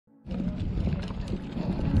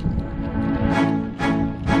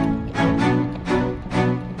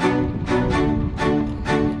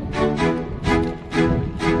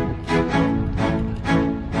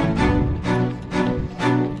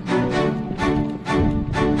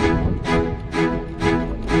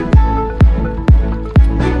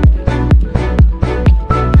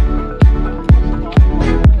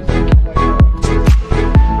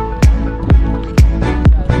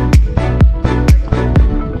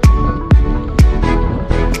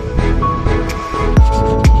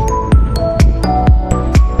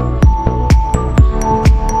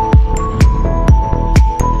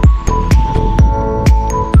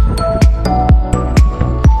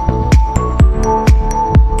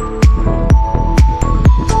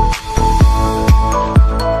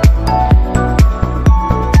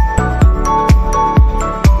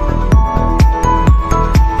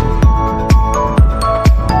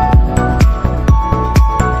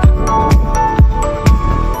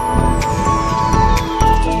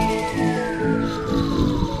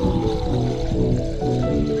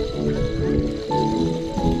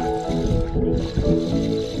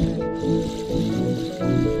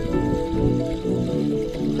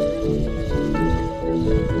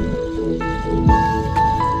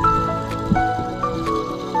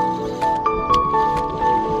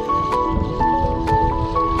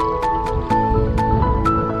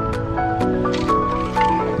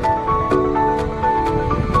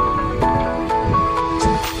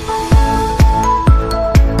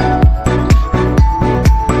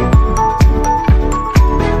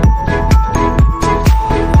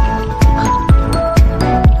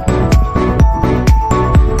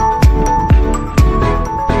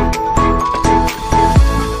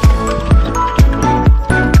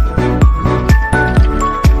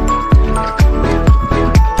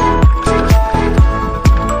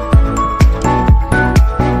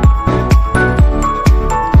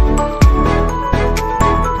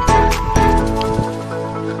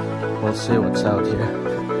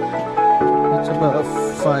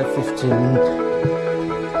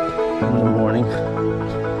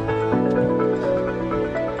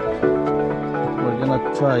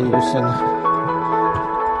try using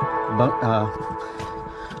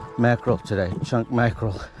mackerel today, chunk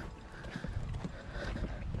mackerel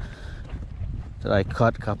that I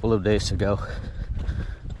caught a couple of days ago.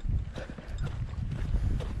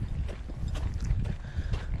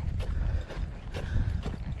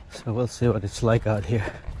 So we'll see what it's like out here.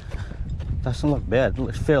 Doesn't look bad, it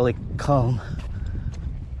looks fairly calm.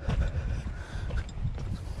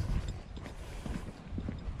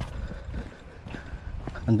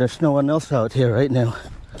 And there's no one else out here right now.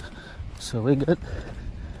 So we got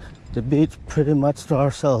the beach pretty much to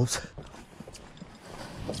ourselves.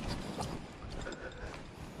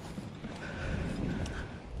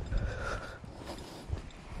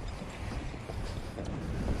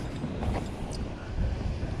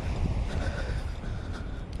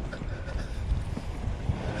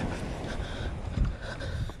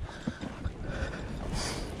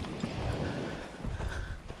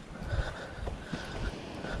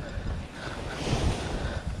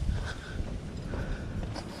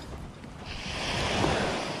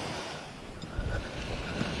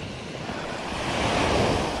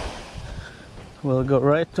 We'll go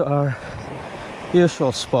right to our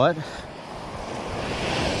usual spot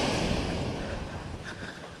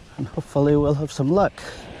and hopefully we'll have some luck.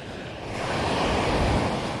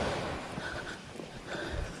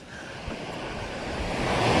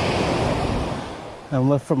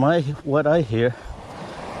 And from what I hear,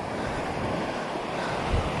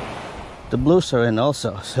 the blues are in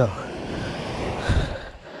also, so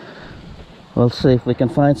we'll see if we can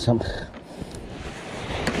find some.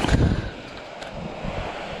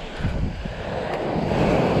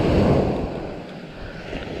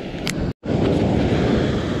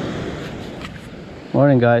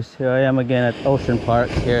 Morning guys, here I am again at Ocean Park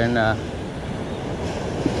here in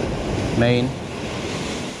Maine,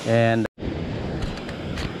 and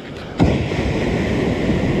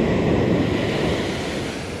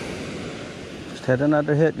just had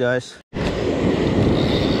another hit, guys.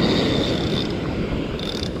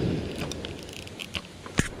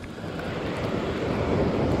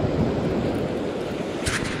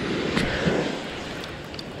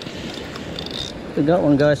 We got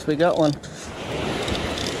one, guys, we got one.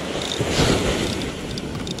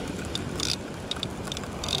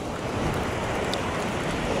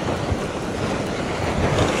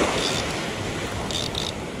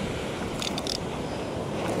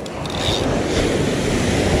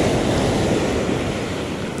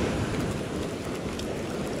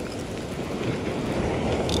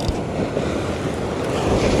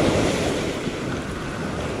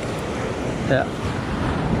 Yeah,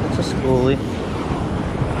 it's a schoolie.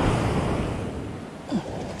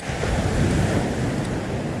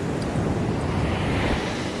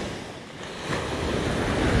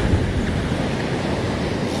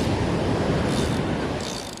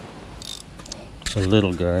 It's a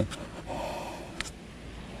little guy.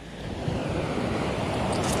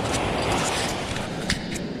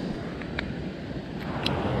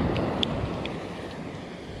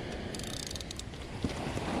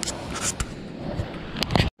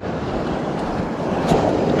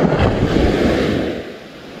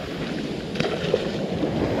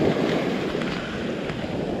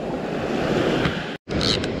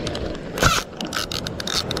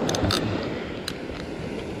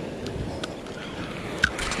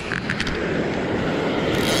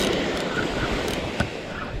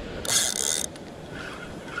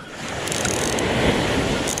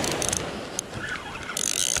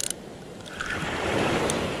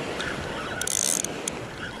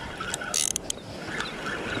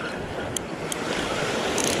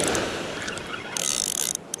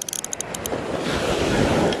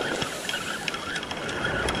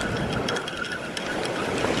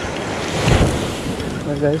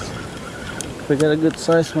 Guys, we got a good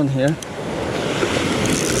sized one here.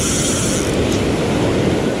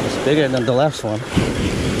 It's bigger than the last one.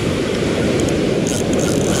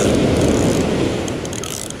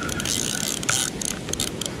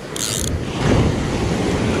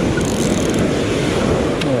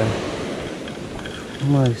 Yeah,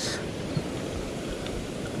 nice.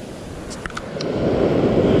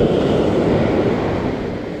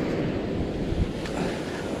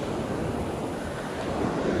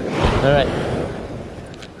 Alright,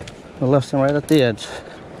 we left him right at the edge.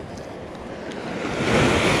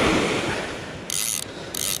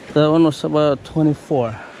 That one was about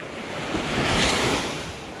 24.